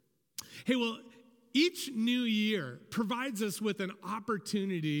Hey, well, each new year provides us with an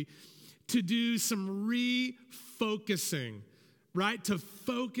opportunity to do some refocusing, right? To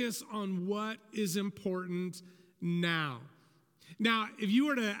focus on what is important now. Now, if you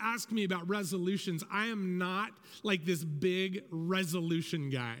were to ask me about resolutions, I am not like this big resolution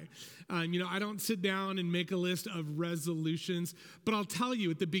guy. I don't sit down and make a list of resolutions, but I'll tell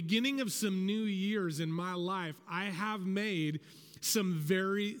you, at the beginning of some new years in my life, I have made some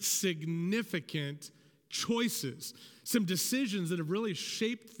very significant choices, some decisions that have really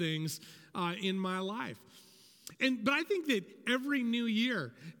shaped things in my life. But I think that every new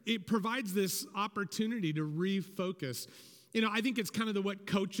year, it provides this opportunity to refocus. I think it's kind of what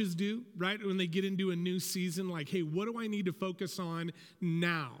coaches do, right? When they get into a new season, like, hey, what do I need to focus on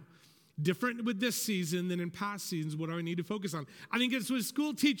now? Different with this season than in past seasons, what do I need to focus on? I think it's what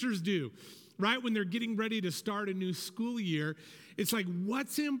school teachers do, right? When they're getting ready to start a new school year, it's like,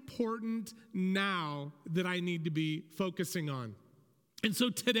 what's important now that I need to be focusing on? And so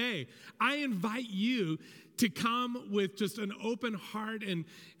today, I invite you to come with just an open heart and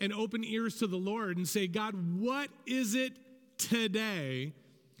open ears to the Lord and say, God, what is it today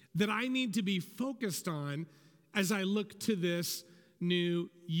that I need to be focused on as I look to this new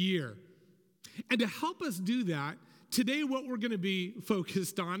year? And to help us do that, today what we're going to be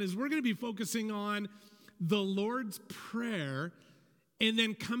focused on is we're going to be focusing on the Lord's Prayer and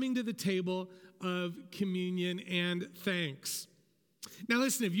then coming to the table of communion and thanks. Now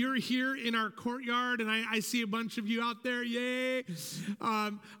listen, if you're here in our courtyard and I see a bunch of you out there, yay,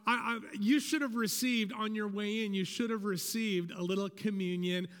 you should have received on your way in, you should have received a little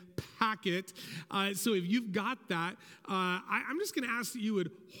communion packet. So if you've got that, I'm just going to ask that you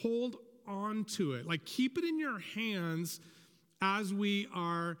would hold on to it. Like keep it in your hands as we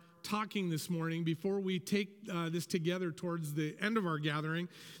are talking this morning before we take this together towards the end of our gathering.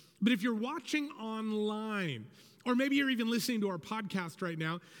 But if you're watching online, or maybe you're even listening to our podcast right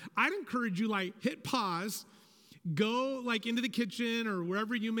now, I'd encourage you, hit pause, go, into the kitchen or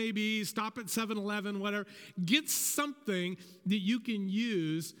wherever you may be, stop at 7-Eleven, whatever. Get something that you can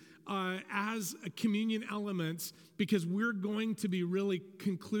use as a communion elements, because we're going to be really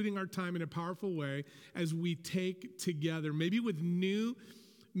concluding our time in a powerful way as we take together, maybe with new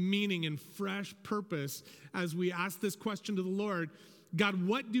meaning and fresh purpose, as we ask this question to the Lord, God,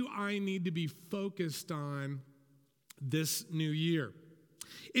 what do I need to be focused on this new year?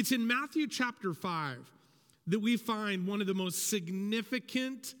 It's in Matthew chapter 5 that we find one of the most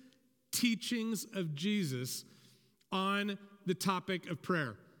significant teachings of Jesus on the topic of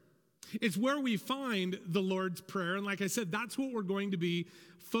prayer. It's where we find the Lord's Prayer. And like I said, that's what we're going to be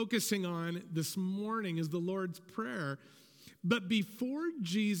focusing on this morning, is the Lord's Prayer. But before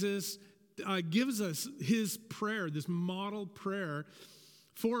Jesus gives us his prayer, this model prayer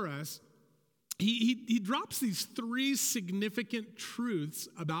for us, He drops these three significant truths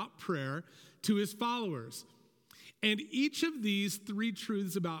about prayer to his followers. And each of these three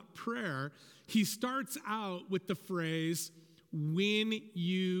truths about prayer, he starts out with the phrase, when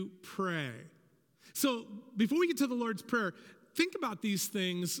you pray. So before we get to the Lord's Prayer, think about these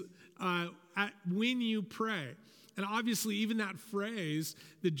things when you pray. And obviously, even that phrase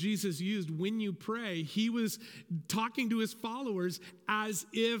that Jesus used, when you pray, he was talking to his followers as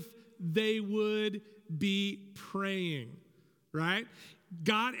if they would be praying, right?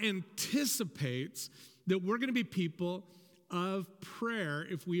 God anticipates that we're going to be people of prayer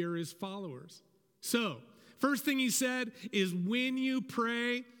if we are his followers. So, first thing he said is, when you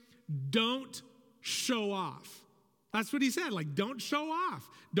pray, don't show off. That's what he said, don't show off.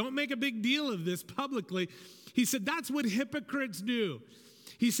 Don't make a big deal of this publicly. He said, that's what hypocrites do.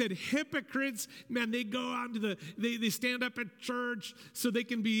 He said, hypocrites, man, they go out to they stand up at church so they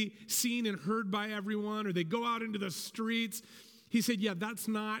can be seen and heard by everyone, or they go out into the streets. He said, yeah, that's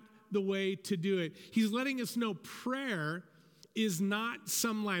not the way to do it. He's letting us know prayer is not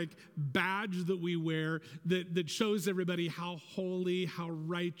some badge that we wear that shows everybody how holy, how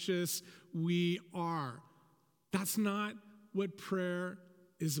righteous we are. That's not what prayer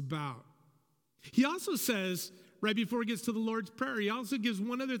is about. He also says, right before he gets to the Lord's Prayer, he also gives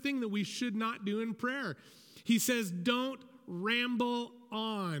one other thing that we should not do in prayer. He says, don't ramble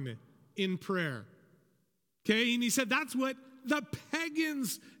on in prayer. Okay, and he said that's what the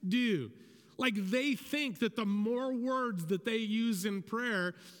pagans do. They think that the more words that they use in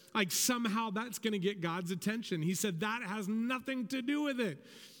prayer, somehow that's going to get God's attention. He said that has nothing to do with it.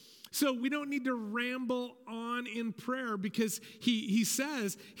 So we don't need to ramble on in prayer, because he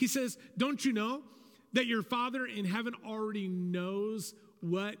says, don't you know that your Father in heaven already knows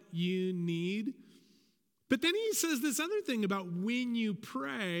what you need? But then he says this other thing about when you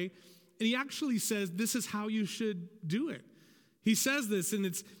pray, And he actually says this is how you should do it. He says this, and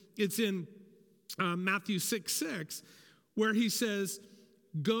it's in Matthew 6:6, where he says,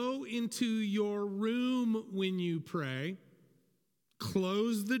 go into your room when you pray,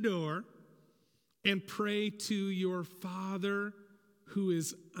 close the door, and pray to your Father who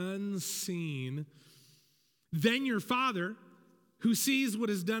is unseen. Then your Father, who sees what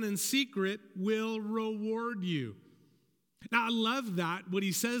is done in secret, will reward you. Now, I love that, what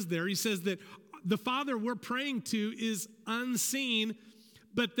he says there. He says that the Father we're praying to is unseen,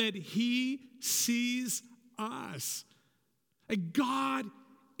 but that he sees us. God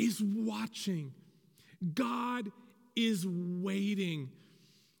is watching. God is waiting.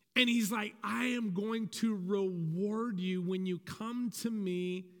 And he's like, I am going to reward you when you come to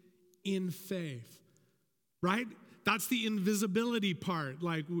me in faith, right? That's the invisibility part.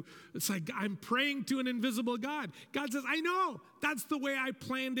 Like, it's like I'm praying to an invisible God. God says, I know, that's the way I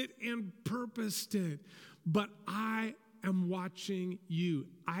planned it and purposed it. But I am watching you.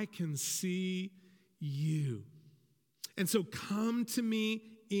 I can see you. And so come to me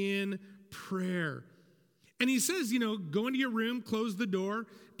in prayer. And he says, go into your room, close the door,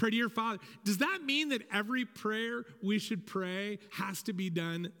 pray to your Father. Does that mean that every prayer we should pray has to be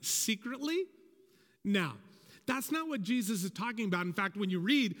done secretly? No. That's not what Jesus is talking about. In fact, when you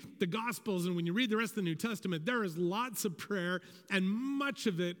read the Gospels and when you read the rest of the New Testament, there is lots of prayer, and much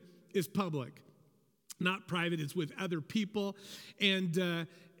of it is public, not private. It's with other people. And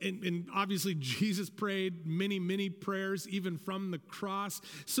obviously, Jesus prayed many, many prayers, even from the cross.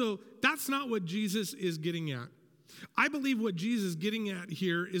 So that's not what Jesus is getting at. I believe what Jesus is getting at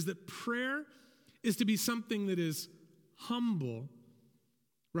here is that prayer is to be something that is humble,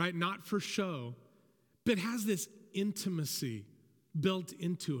 right? Not for show, but has this intimacy built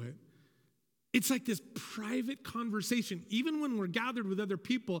into it. It's like this private conversation. Even when we're gathered with other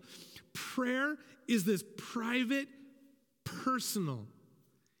people, prayer is this private, personal,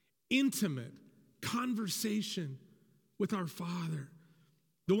 intimate conversation with our Father,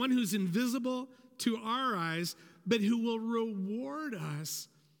 the one who's invisible to our eyes, but who will reward us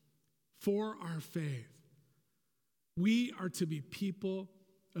for our faith. We are to be people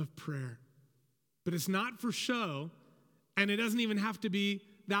of prayer. But it's not for show, and it doesn't even have to be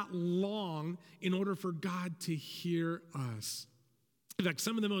that long in order for God to hear us. In fact,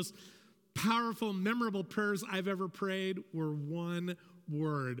 some of the most powerful, memorable prayers I've ever prayed were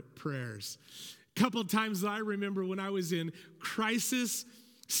one-word prayers. A couple of times I remember when I was in crisis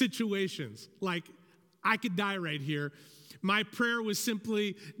situations, like I could die right here, my prayer was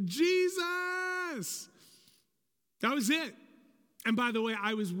simply, Jesus! That was it. And by the way,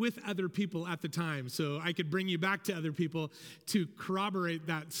 I was with other people at the time, so I could bring you back to other people to corroborate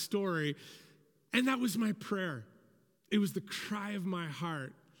that story. And that was my prayer. It was the cry of my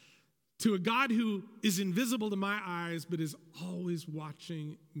heart to a God who is invisible to my eyes, but is always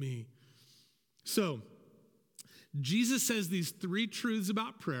watching me. So, Jesus says these three truths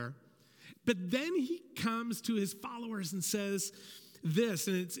about prayer, but then he comes to his followers and says this,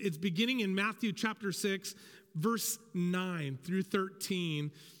 and it's beginning in Matthew chapter 6, verse 9 through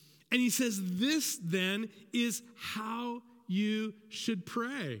 13. And he says, this then is how you should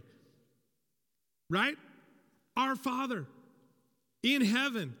pray. Right? Our Father in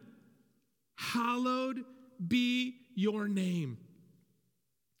heaven, hallowed be your name.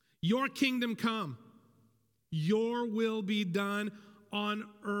 Your kingdom come. Your will be done on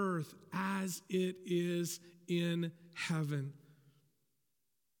earth as it is in heaven.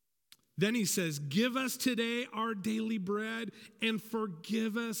 Then he says, give us today our daily bread and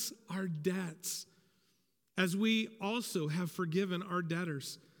forgive us our debts, as we also have forgiven our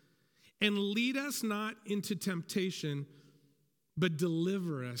debtors. And lead us not into temptation, but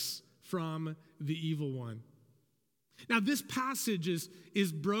deliver us from the evil one. Now, this passage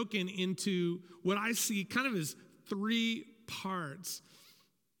is broken into what I see kind of as three parts.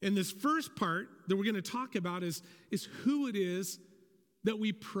 And this first part that we're going to talk about is who it is that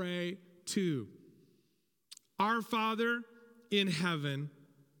we pray to. Our Father in heaven,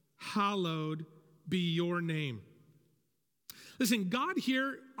 hallowed be your name. Listen, God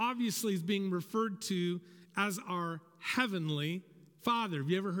here obviously is being referred to as our heavenly Father. Have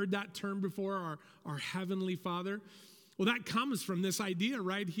you ever heard that term before, our heavenly Father? Well, that comes from this idea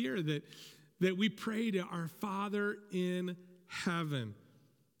right here that we pray to our Father in heaven.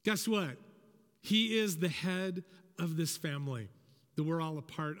 Guess what? He is the head of this family that we're all a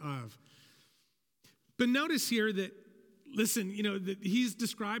part of. But notice here that, listen, that he's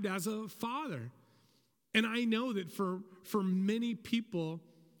described as a father. And I know that for many people,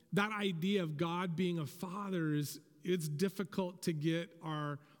 that idea of God being a father it's difficult to get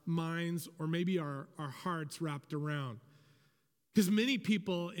our minds or maybe our hearts wrapped around. Because many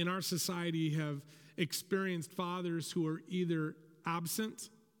people in our society have experienced fathers who are either absent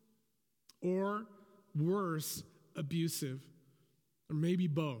or worse, abusive, or maybe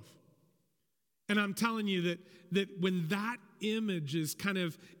both. And I'm telling you that when that image is kind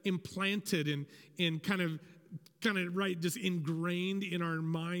of implanted and kind of right, just ingrained in our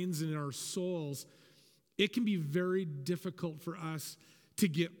minds and in our souls, it can be very difficult for us to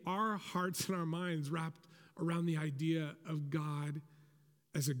get our hearts and our minds wrapped around the idea of God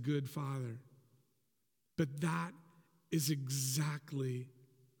as a good father. But that is exactly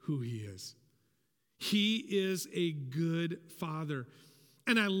who he is. He is a good father.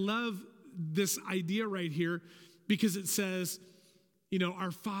 And I love this idea right here because it says,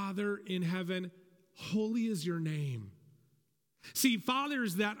 our Father in heaven, holy is your name. See,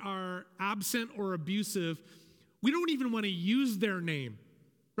 fathers that are absent or abusive, we don't even want to use their name,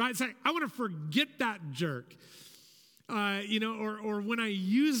 right? It's like, I want to forget that jerk. Or when I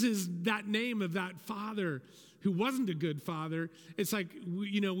use that name of that father who wasn't a good father, it's like,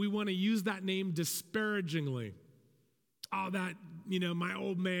 we want to use that name disparagingly. Oh, that, my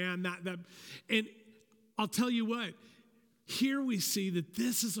old man, that. And I'll tell you what, here we see that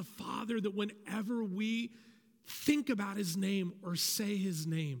this is a father that whenever we think about his name or say his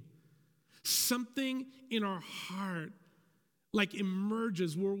name, something in our heart like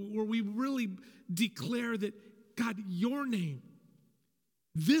emerges where we really declare that, God, your name,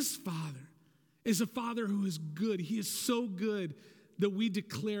 this father is a father who is good. He is so good that we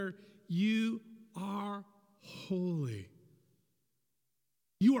declare you are holy.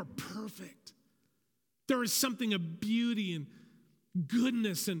 You are perfect. There is something of beauty and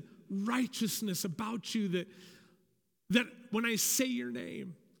goodness and righteousness about you that when I say your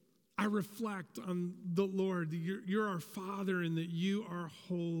name, I reflect on the Lord. You're our Father and that you are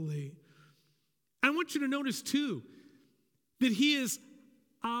holy. I want you to notice too that he is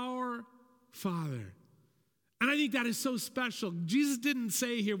our Father. And I think that is so special. Jesus didn't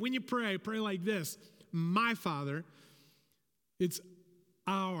say here, when you pray like this, my Father. It's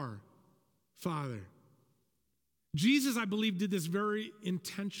our Father. Jesus, I believe, did this very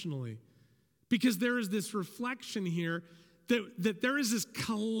intentionally because there is this reflection here that there is this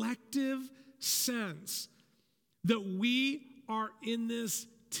collective sense that we are in this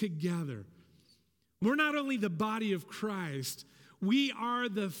together. We're not only the body of Christ, we are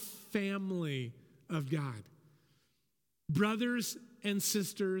the family of God. Brothers and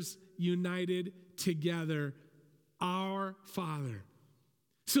sisters united together, our Father.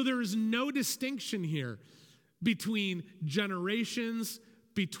 So there is no distinction here between generations,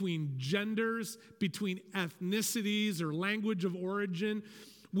 between genders, between ethnicities or language of origin.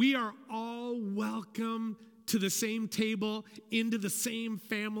 We are all welcome to the same table, into the same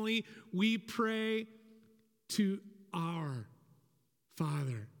family. We pray to our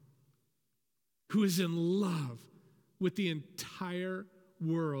Father, who is in love with the entire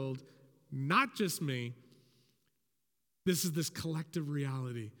world, not just me. This is this collective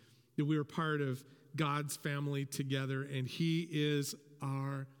reality that we are part of God's family together, and he is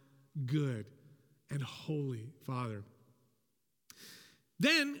our good and holy Father.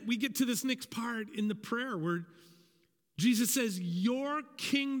 Then we get to this next part in the prayer where Jesus says, your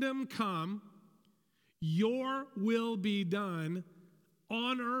kingdom come, your will be done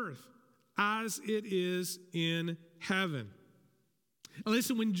on earth as it is in heaven. Now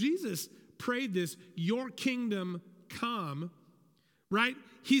listen, when Jesus prayed this, your kingdom come, right?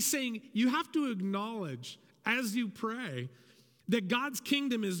 He's saying you have to acknowledge as you pray that God's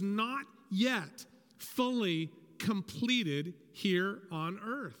kingdom is not yet fully completed here on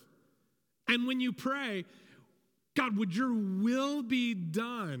earth. And when you pray, God, would your will be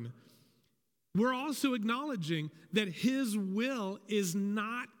done? We're also acknowledging that his will is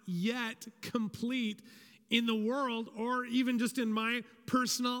not yet complete in the world or even just in my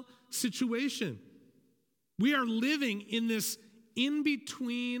personal situation. We are living in this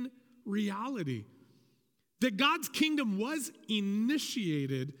in-between reality that God's kingdom was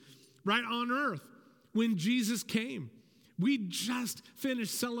initiated right on earth when Jesus came. We just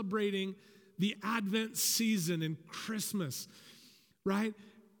finished celebrating the Advent season and Christmas, right?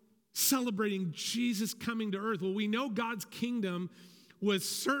 Celebrating Jesus coming to earth. Well, we know God's kingdom was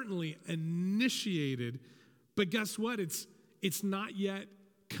certainly initiated, but guess what? It's not yet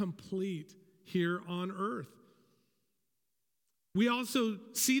complete here on earth. We also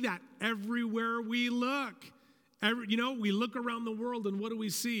see that everywhere we look. We look around the world and what do we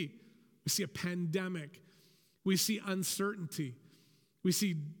see? We see a pandemic. We see uncertainty. We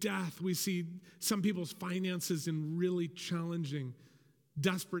see death. We see some people's finances in really challenging,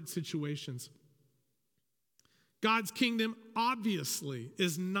 desperate situations. God's kingdom obviously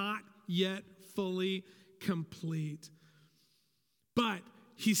is not yet fully complete. But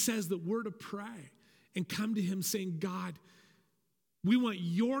he says that we're to pray and come to him saying, God, we want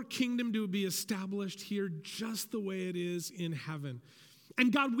your kingdom to be established here just the way it is in heaven.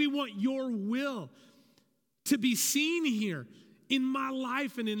 And God, we want your will to be seen here in my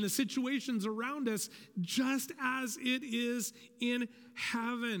life and in the situations around us, just as it is in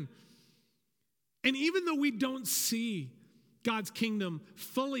heaven. And even though we don't see God's kingdom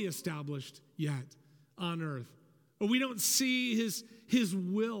fully established yet on earth, or we don't see his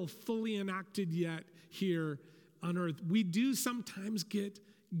will fully enacted yet here on earth, we do sometimes get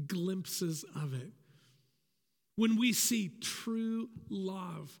glimpses of it. When we see true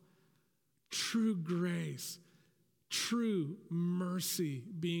love, true grace, true mercy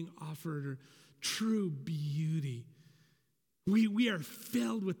being offered, or true beauty, we are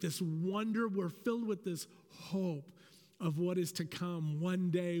filled with this wonder. We're filled with this hope of what is to come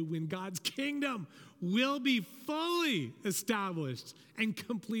one day when God's kingdom will be fully established and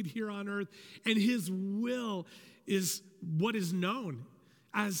complete here on earth. And his will is what is known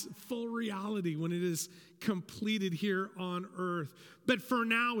as full reality when it is completed here on earth. But for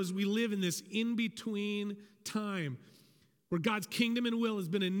now, as we live in this in-between time, where God's kingdom and will has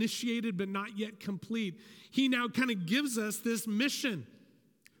been initiated but not yet complete, he now kind of gives us this mission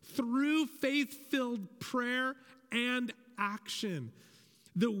through faith-filled prayer and action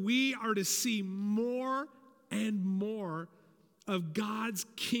that we are to see more and more of God's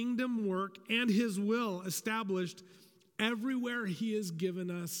kingdom work and his will established everywhere he has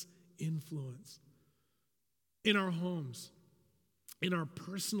given us influence. In our homes, in our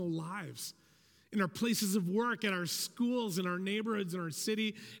personal lives, in our places of work, at our schools, in our neighborhoods, in our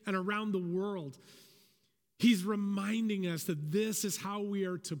city, and around the world. He's reminding us that this is how we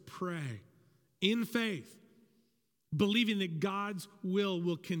are to pray in faith, believing that God's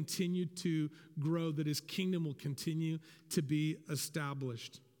will continue to grow, that his kingdom will continue to be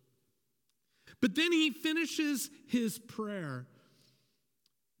established. But then he finishes his prayer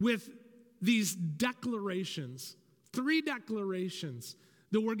with these declarations, 3 declarations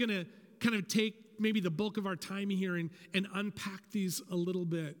that we're going to kind of take maybe the bulk of our time here and unpack these a little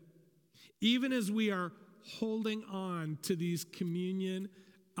bit. Even as we are holding on to these communion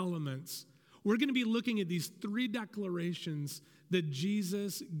elements, we're going to be looking at these 3 declarations that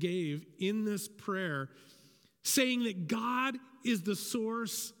Jesus gave in this prayer, saying that God is the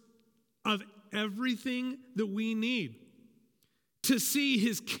source of everything that we need to see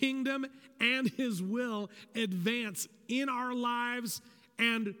his kingdom and his will advance in our lives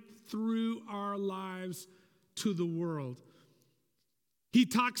and through our lives to the world. He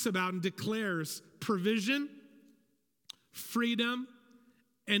talks about and declares provision, freedom,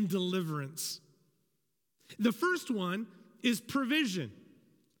 and deliverance. The first one is provision.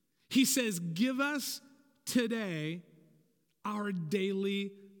 He says, give us today our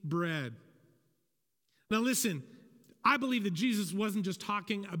daily bread. Now listen, I believe that Jesus wasn't just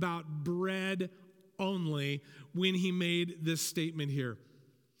talking about bread only when he made this statement here.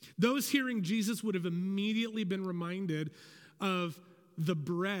 Those hearing Jesus would have immediately been reminded of the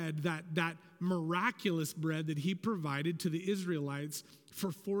bread, that miraculous bread that he provided to the Israelites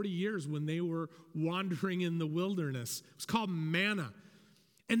for 40 years when they were wandering in the wilderness. It was called manna.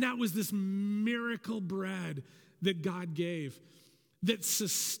 And that was this miracle bread that God gave that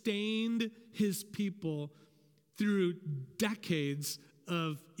sustained his people through decades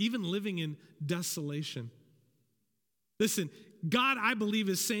of even living in desolation. Listen, God, I believe,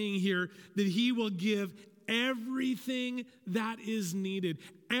 is saying here that he will give everything that is needed.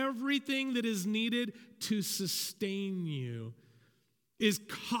 Everything that is needed to sustain you is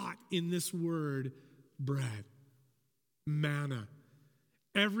caught in this word, bread, manna.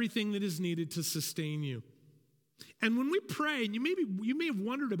 Everything that is needed to sustain you. And when we pray, and you may have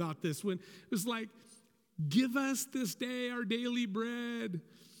wondered about this, when it was like, give us this day our daily bread.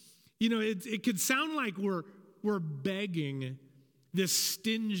 You know, it could sound like we're begging this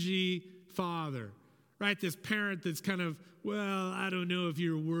stingy father, right? This parent that's kind of, well, I don't know if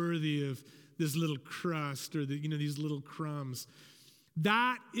you're worthy of this little crust or these little crumbs.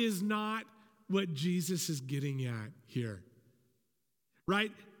 That is not what Jesus is getting at here,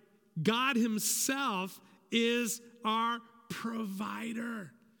 right? God himself is our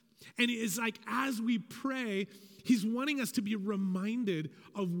provider. And it's like as we pray, he's wanting us to be reminded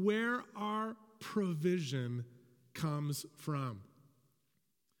of where our provision comes from.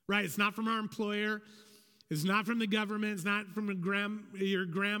 Right? It's not from our employer. It's not from the government. It's not from your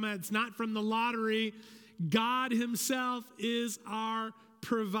grandma. It's not from the lottery. God himself is our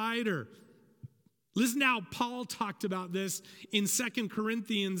provider. Listen to how Paul talked about this in 2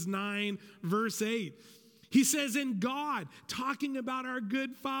 Corinthians 9, verse 8. He says, in God, talking about our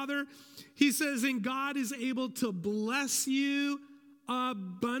good Father, he says, and God is able to bless you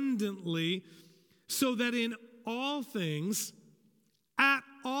abundantly, so that in all things, at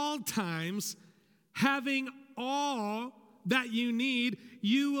all times, having all that you need,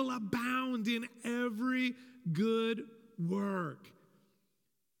 you will abound in every good work.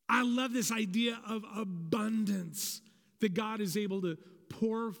 I love this idea of abundance, that God is able to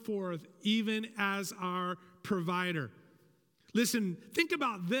pour forth even as our provider. Listen, think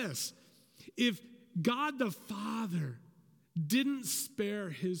about this. If God the Father didn't spare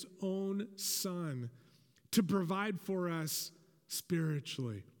his own Son to provide for us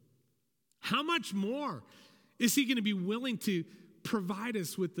spiritually, how much more is he going to be willing to provide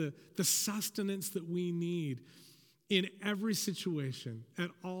us with the sustenance that we need in every situation, at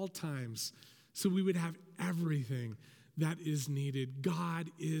all times, so we would have everything that is needed?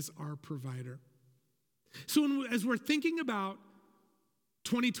 God is our provider. So as we're thinking about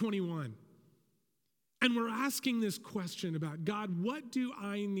 2021, and we're asking this question about, God, what do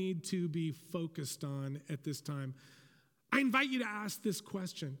I need to be focused on at this time? I invite you to ask this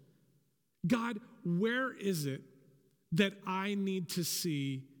question. God, where is it that I need to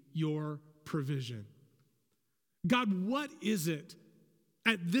see your provision? God, what is it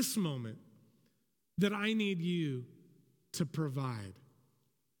at this moment that I need you to provide?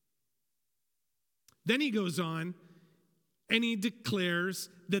 Then he goes on and he declares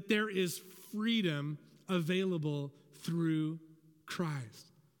that there is freedom available through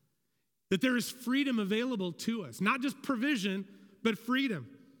Christ. That there is freedom available to us, not just provision, but freedom.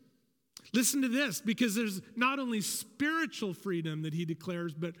 Listen to this, because there's not only spiritual freedom that he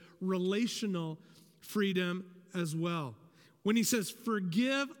declares, but relational freedom as well. When he says,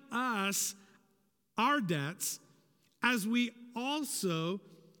 forgive us our debts as we also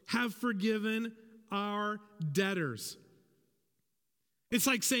have forgiven our debtors. It's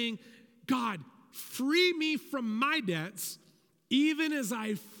like saying, God, free me from my debts, even as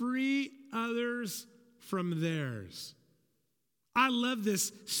I free others from theirs. I love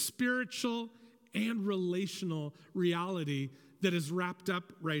this spiritual and relational reality that is wrapped up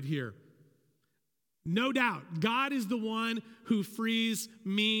right here. No doubt, God is the one who frees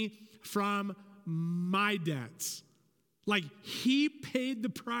me from my debts. Like he paid the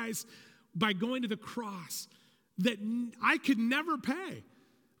price by going to the cross that I could never pay,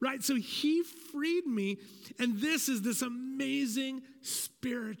 right? So he freed me, and this is this amazing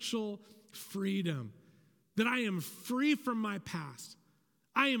spiritual freedom, that I am free from my past.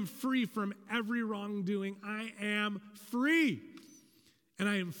 I am free from every wrongdoing. I am free. And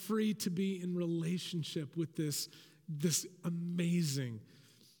I am free to be in relationship with this amazing,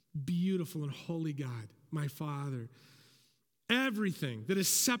 beautiful, and holy God, my Father. Everything that has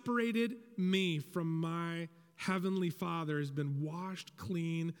separated me from my Heavenly Father has been washed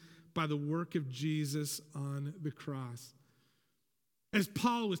clean by the work of Jesus on the cross. As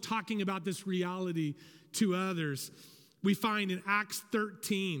Paul was talking about this reality to others, we find in Acts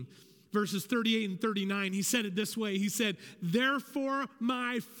 13, verses 38 and 39, he said it this way. He said, therefore,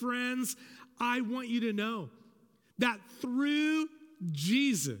 my friends, I want you to know that through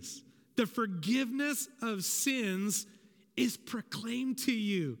Jesus, the forgiveness of sins is proclaimed to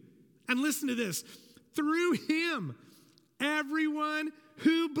you. And listen to this. Through him, everyone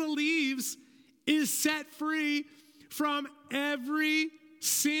who believes is set free from every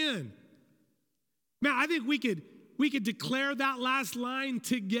sin. Now, I think we could declare that last line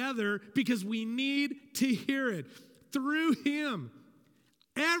together, because we need to hear it. Through him,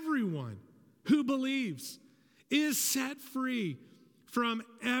 everyone who believes is set free from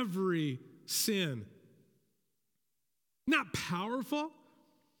every sin. Not powerful?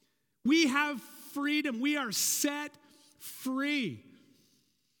 We have freedom. We are set free.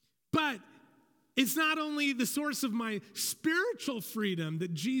 But it's not only the source of my spiritual freedom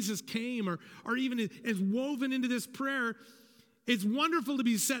that Jesus came, or even is woven into this prayer. It's wonderful to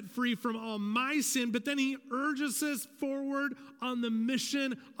be set free from all my sin, but then he urges us forward on the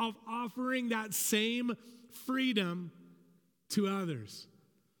mission of offering that same freedom to others.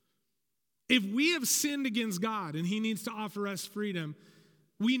 If we have sinned against God and he needs to offer us freedom,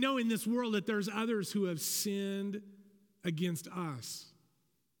 we know in this world that there's others who have sinned against us.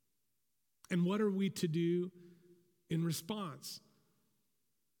 And what are we to do in response?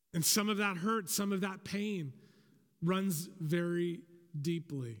 And some of that hurt, some of that pain runs very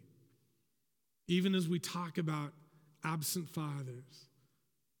deeply. Even as we talk about absent fathers,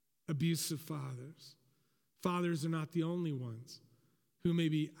 abusive fathers. Fathers are not the only ones who may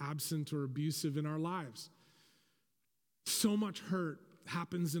be absent or abusive in our lives. So much hurt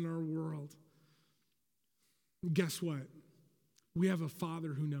happens in our world. Guess what? We have a Father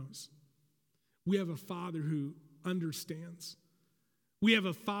who knows. We have a Father who understands. We have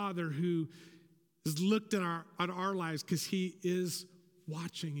a Father who has looked at our lives because he is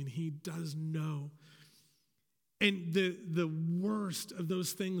watching and he does know. And the worst of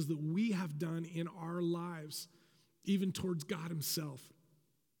those things that we have done in our lives, even towards God himself,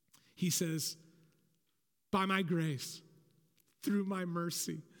 he says, by my grace, through my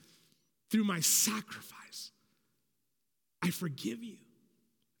mercy, through my sacrifice, I forgive you.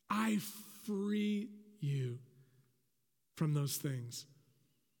 I free you from those things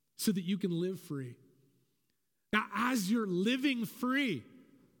so that you can live free. Now, as you're living free,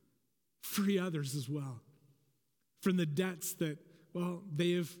 free others as well from the debts that, well,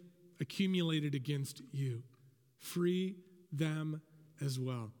 they have accumulated against you. Free them as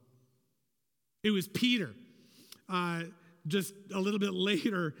well. It was Peter, just a little bit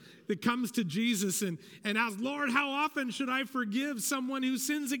later, that comes to Jesus and asks, Lord, how often should I forgive someone who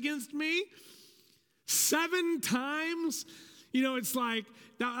sins against me? 7 times? You know, it's like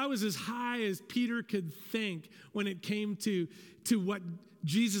that was as high as Peter could think when it came to what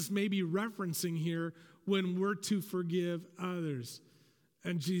Jesus may be referencing here when we're to forgive others.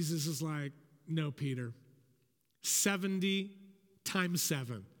 And Jesus is like, no, Peter, 70 times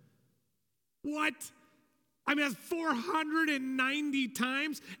 7. What? I mean, that's 490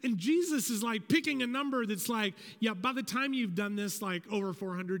 times. And Jesus is like picking a number that's like, yeah, by the time you've done this like over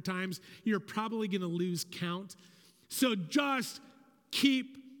 400 times, you're probably going to lose count. So just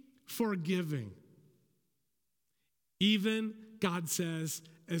keep forgiving. Even God says,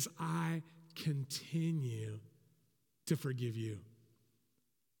 as I continue to forgive you.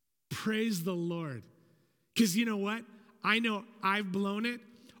 Praise the Lord. Because you know what? I know I've blown it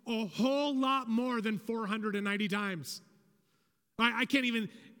a whole lot more than 490 times. I can't even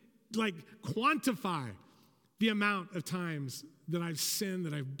like quantify the amount of times that I've sinned,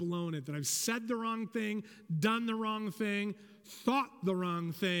 that I've blown it, that I've said the wrong thing, done the wrong thing, thought the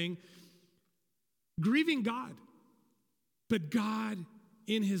wrong thing, grieving God. But God,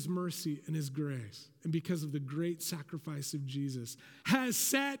 in his mercy and his grace, and because of the great sacrifice of Jesus, has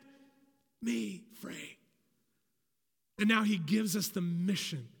set me free. And now he gives us the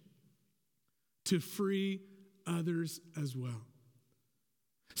mission to free others as well.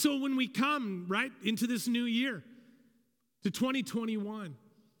 So when we come, right, into this new year, to 2021,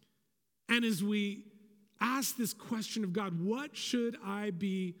 and as we ask this question of God, what should I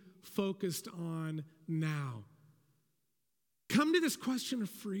be focused on now? Come to this question of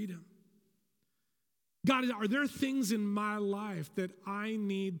freedom. God, are there things in my life that I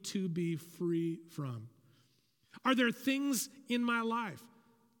need to be free from? Are there things in my life,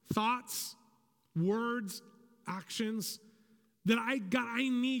 thoughts, words, actions, that I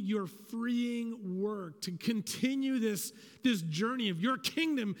need your freeing work to continue this journey of your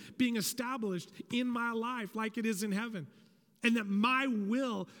kingdom being established in my life like it is in heaven, and that my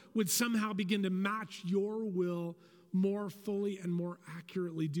will would somehow begin to match your will more fully and more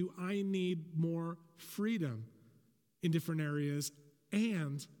accurately? Do I need more freedom in different areas?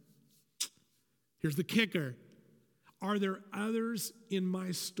 And here's the kicker. Are there others in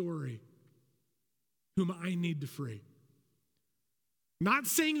my story whom I need to free? Not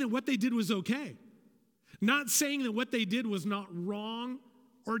saying that what they did was okay. Not saying that what they did was not wrong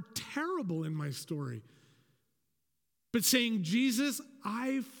or terrible in my story. But saying, Jesus,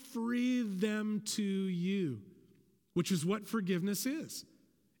 I free them to you, which is what forgiveness is.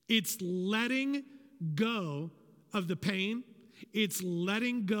 It's letting go of the pain. It's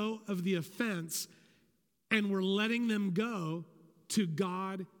letting go of the offense. And we're letting them go to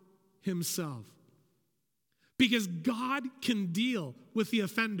God himself. Because God can deal with the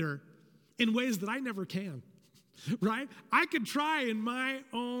offender in ways that I never can, right? I could try in my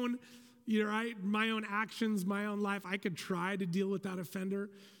own, my own actions, my own life, I could try to deal with that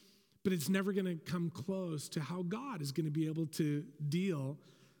offender, but it's never going to come close to how God is going to be able to deal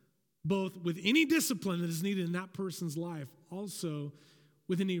both with any discipline that is needed in that person's life, also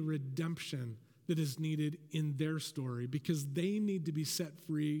with any redemption that is needed in their story, because they need to be set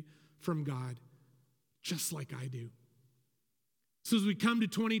free from God, just like I do. So as we come to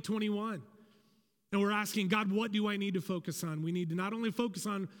 2021, and we're asking, God, what do I need to focus on? We need to not only focus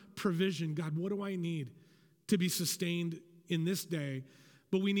on provision, God, what do I need to be sustained in this day?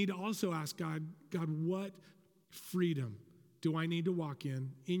 But we need to also ask God, what freedom do I need to walk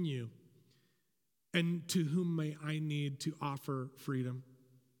in you? And to whom may I need to offer freedom?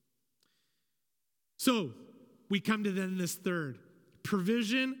 So we come to then this third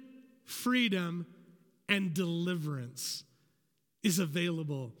provision, freedom, and deliverance is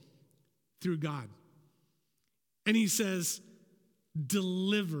available through God. And he says,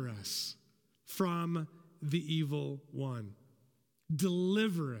 deliver us from the evil one.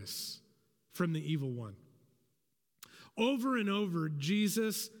 Deliver us from the evil one. Over and over,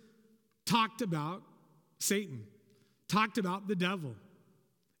 Jesus talked about Satan, talked about the devil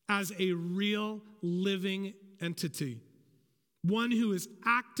as a real living entity, one who is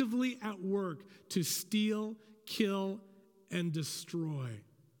actively at work to steal, kill, and destroy.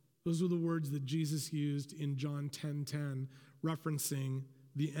 Those were the words that Jesus used in John 10:10, referencing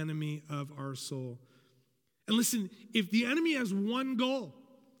the enemy of our soul. And listen, if the enemy has one goal,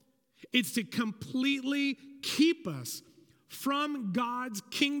 it's to completely keep us from God's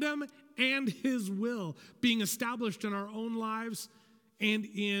kingdom and his will being established in our own lives and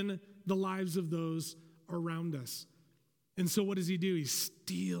in the lives of those around us. And so what does he do? He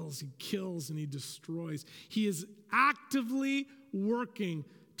steals, he kills, and he destroys. He is actively working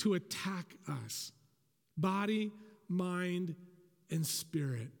to attack us, body, mind, and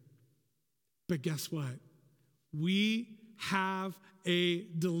spirit. But guess what? We have a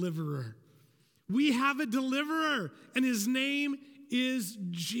deliverer. We have a deliverer, and his name is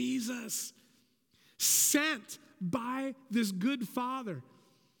Jesus, sent by this good Father,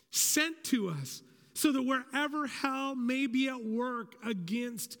 sent to us so that wherever hell may be at work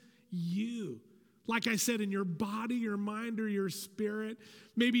against you, like I said, in your body, your mind, or your spirit,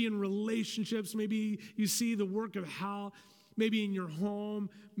 maybe in relationships, maybe you see the work of hell, maybe in your home,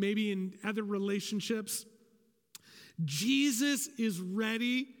 maybe in other relationships, Jesus is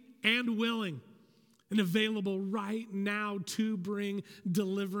ready and willing and available right now to bring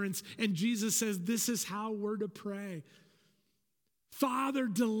deliverance. And Jesus says, this is how we're to pray. Father,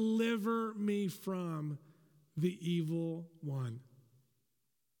 deliver me from the evil one.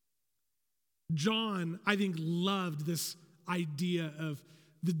 John, I think, loved this idea of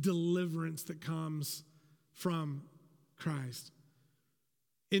the deliverance that comes from Christ.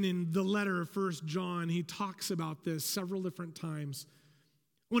 And in the letter of 1 John, he talks about this several different times.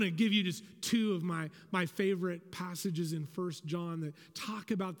 I want to give you just two of my favorite passages in 1 John that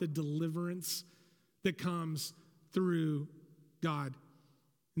talk about the deliverance that comes through God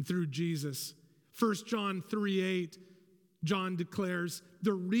and through Jesus. 1 John 3:8, John declares,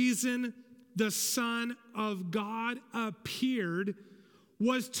 the reason the Son of God appeared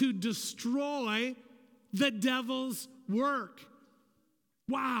was to destroy the devil's work.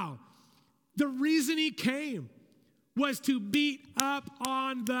 Wow. The reason he came was to beat up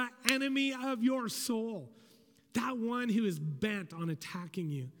on the enemy of your soul, that one who is bent on attacking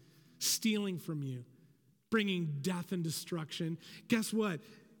you, stealing from you, bringing death and destruction. Guess what?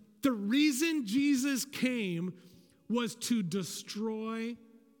 The reason Jesus came was to destroy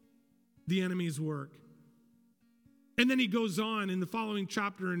the enemy's work. And then he goes on in the following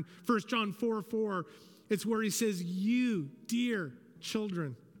chapter in 1 John 4:4, it's where he says, you, dear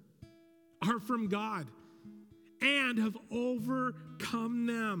children, are from God and have overcome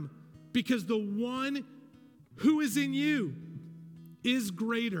them, because the one who is in you is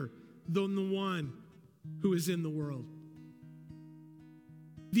greater than the one who is in the world.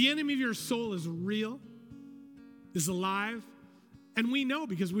 The enemy of your soul is real, is alive, and we know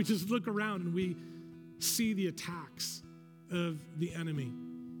because we just look around and we see the attacks of the enemy.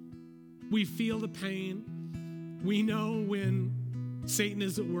 We feel the pain. We know when Satan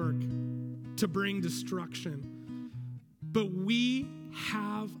is at work to bring destruction. But we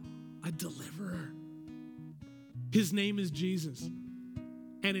have a deliverer. His name is Jesus.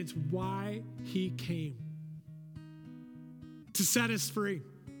 And it's why he came. To set us free,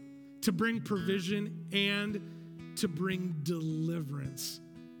 to bring provision, and to bring deliverance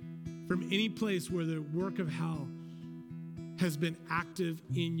from any place where the work of hell has been active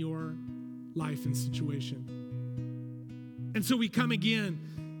in your life and situation. And so we come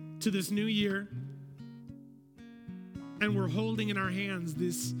again to this new year, and we're holding in our hands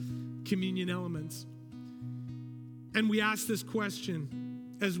these communion elements. And we ask this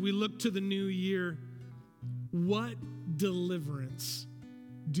question as we look to the new year: what deliverance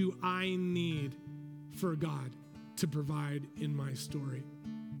do I need for God to provide in my story?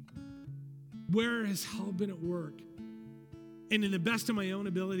 Where has hell been at work? And in the best of my own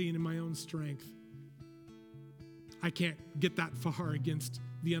ability and in my own strength, I can't get that far against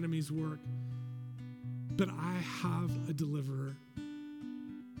the enemy's work. But I have a deliverer.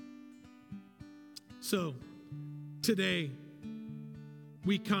 So today,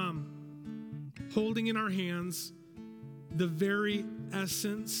 we come holding in our hands the very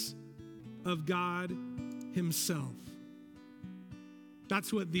essence of God himself.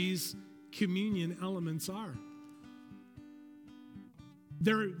 That's what these communion elements are.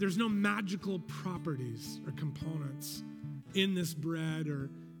 There's no magical properties or components in this bread or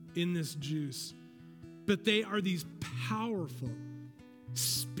in this juice, but they are these powerful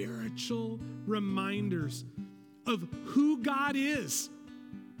spiritual reminders of who God is.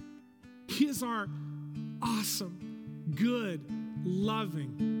 He is our awesome, good,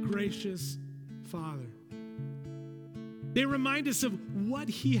 loving, gracious Father. They remind us of what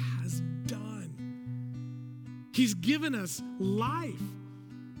He has done. He's given us life.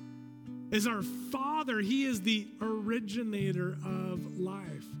 As our Father, He is the originator of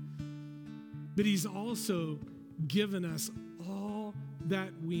life. But He's also given us all that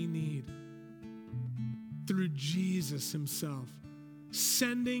we need through Jesus Himself,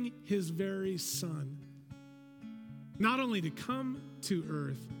 sending His very Son, not only to come to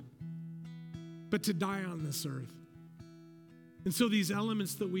earth, but to die on this earth. And so these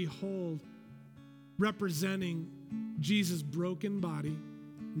elements that we hold, representing Jesus' broken body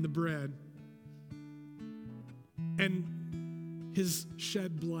in the bread and His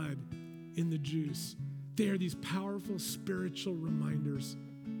shed blood in the juice, they are these powerful spiritual reminders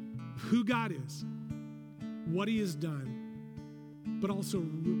of who God is, what He has done, but also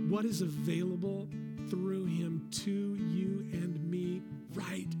what is available through Him to you and me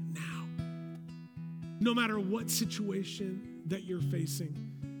right now. No matter what situation that you're facing,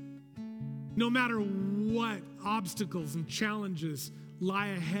 no matter what obstacles and challenges lie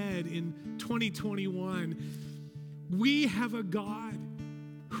ahead in 2021, we have a God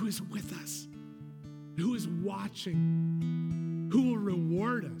who is with us, who is watching, who will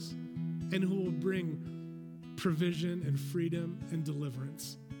reward us, and who will bring provision and freedom and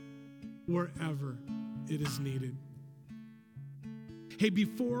deliverance wherever it is needed. Hey,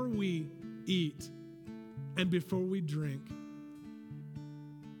 before we eat and before we drink,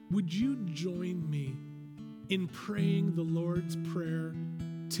 would you join me in praying the Lord's Prayer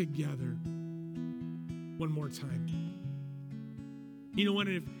together one more time? You know what,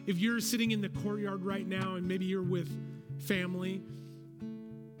 if you're sitting in the courtyard right now and maybe you're with family,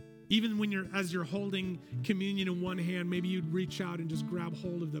 even when as you're holding communion in one hand, maybe you'd reach out and just grab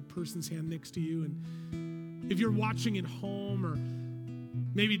hold of the person's hand next to you. And if you're watching at home or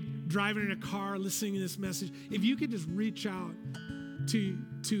maybe driving in a car, listening to this message, if you could just reach out to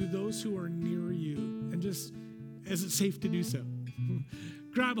those who are near you and just, as it's safe to do so,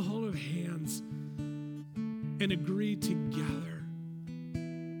 grab a hold of hands and agree together.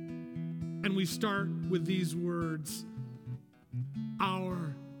 And we start with these words: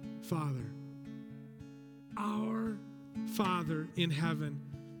 Our Father, our Father in heaven,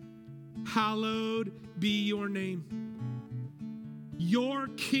 hallowed be your name. Your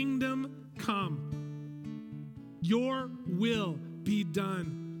kingdom come. Your will be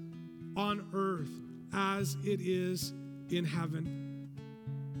done on earth as it is in heaven.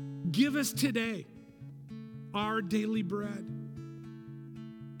 Give us today our daily bread,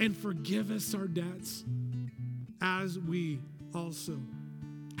 and forgive us our debts as we also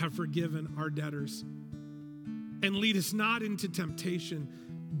have forgiven our debtors. And lead us not into temptation,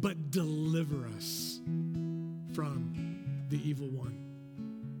 but deliver us from the evil one.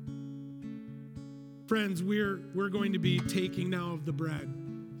 Friends, we're going to be taking now of the bread.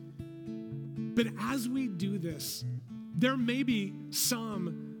 But as we do this, there may be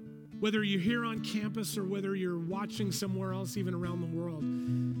some, whether you're here on campus or whether you're watching somewhere else, even around the world,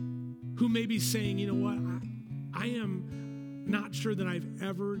 who may be saying, you know what, I am not sure that I've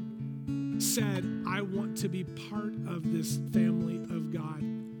ever said I want to be part of this family of God.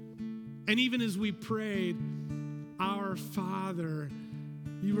 And even as we prayed, our Father,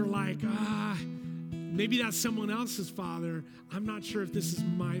 you were like, maybe that's someone else's father. I'm not sure if this is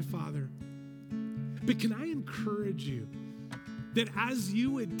my Father. But can I encourage you that as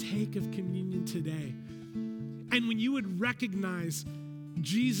you would take of communion today, and when you would recognize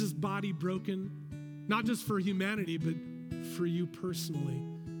Jesus' body broken, not just for humanity, but for you personally,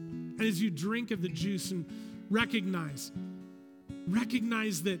 and as you drink of the juice and recognize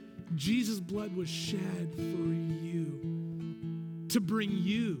that Jesus' blood was shed for you to bring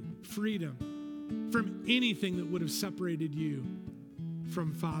you freedom from anything that would have separated you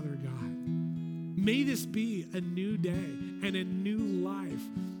from Father God. May this be a new day and a new life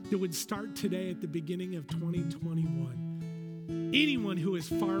that would start today at the beginning of 2021. Anyone who is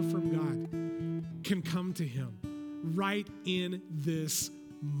far from God can come to Him right in this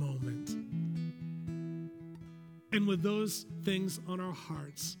moment. And with those things on our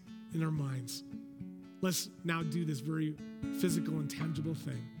hearts, in our minds, let's now do this very physical and tangible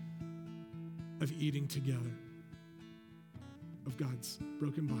thing of eating together. of God's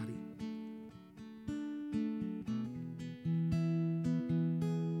broken body.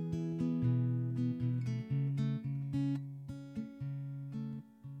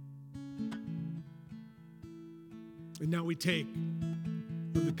 And now we take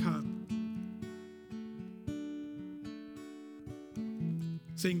from the cup,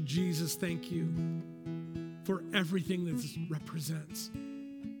 saying, Jesus, thank you for everything that this represents.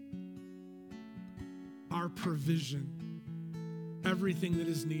 Our provision, everything that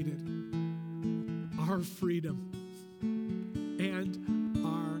is needed, our freedom, and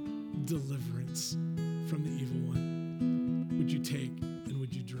our deliverance from the evil one. Would you take and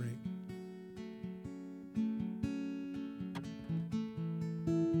would you drink?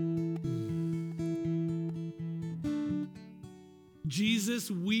 Jesus,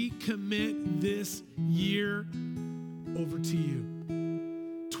 we commit this year over to you.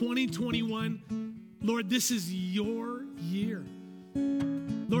 2021, Lord, this is your year.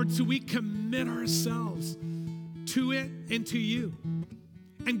 Lord, so we commit ourselves to it and to you.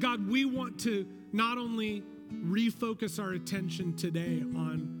 And God, we want to not only refocus our attention today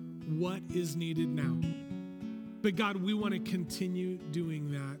on what is needed now, but God, we want to continue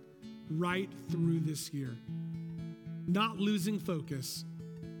doing that right through this year. Not losing focus,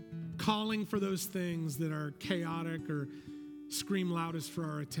 calling for those things that are chaotic or scream loudest for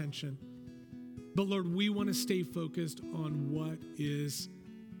our attention. But Lord, we want to stay focused on what is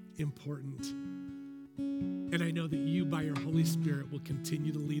important. And I know that you, by your Holy Spirit, will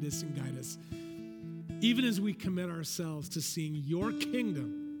continue to lead us and guide us, even as we commit ourselves to seeing your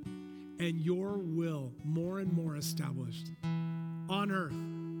kingdom and your will more and more established on earth,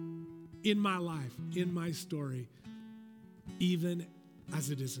 in my life, in my story, even as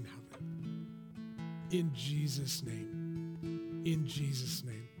it is in heaven. In Jesus' name. In Jesus'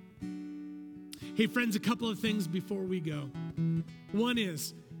 name. Hey, friends, a couple of things before we go. One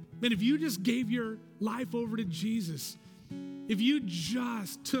is, man, if you just gave your life over to Jesus, if you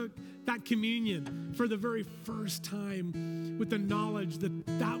just took that communion for the very first time with the knowledge that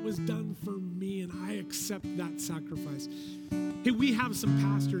that was done for me and I accept that sacrifice. Hey, we have some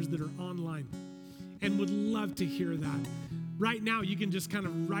pastors that are online and would love to hear that. Right now, you can just kind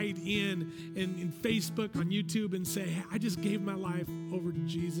of write in Facebook, on YouTube, and say, hey, I just gave my life over to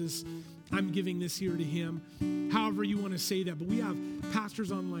Jesus. I'm giving this year to him. However you want to say that. But we have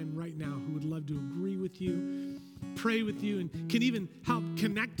pastors online right now who would love to agree with you, pray with you, and can even help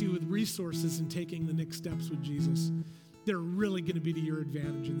connect you with resources in taking the next steps with Jesus. They're really going to be to your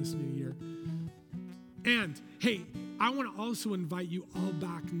advantage in this new year. And, hey, I want to also invite you all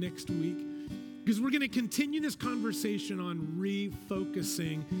back next week, because we're going to continue this conversation on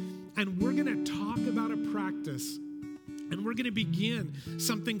refocusing, and we're going to talk about a practice, and we're going to begin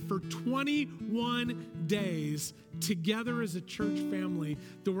something for 21 days together as a church family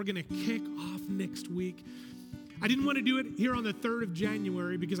that we're going to kick off next week. I didn't want to do it here on the 3rd of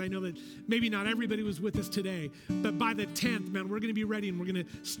January because I know that maybe not everybody was with us today, but by the 10th, man, we're going to be ready, and we're going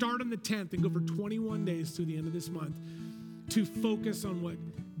to start on the 10th and go for 21 days through the end of this month to focus on what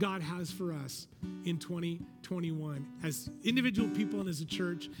God has for us in 2021 as individual people and as a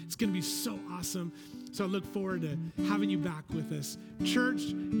church. It's going to be so awesome. So I look forward to having you back with us. Church,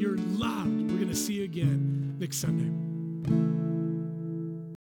 you're loved. We're going to see you again next Sunday.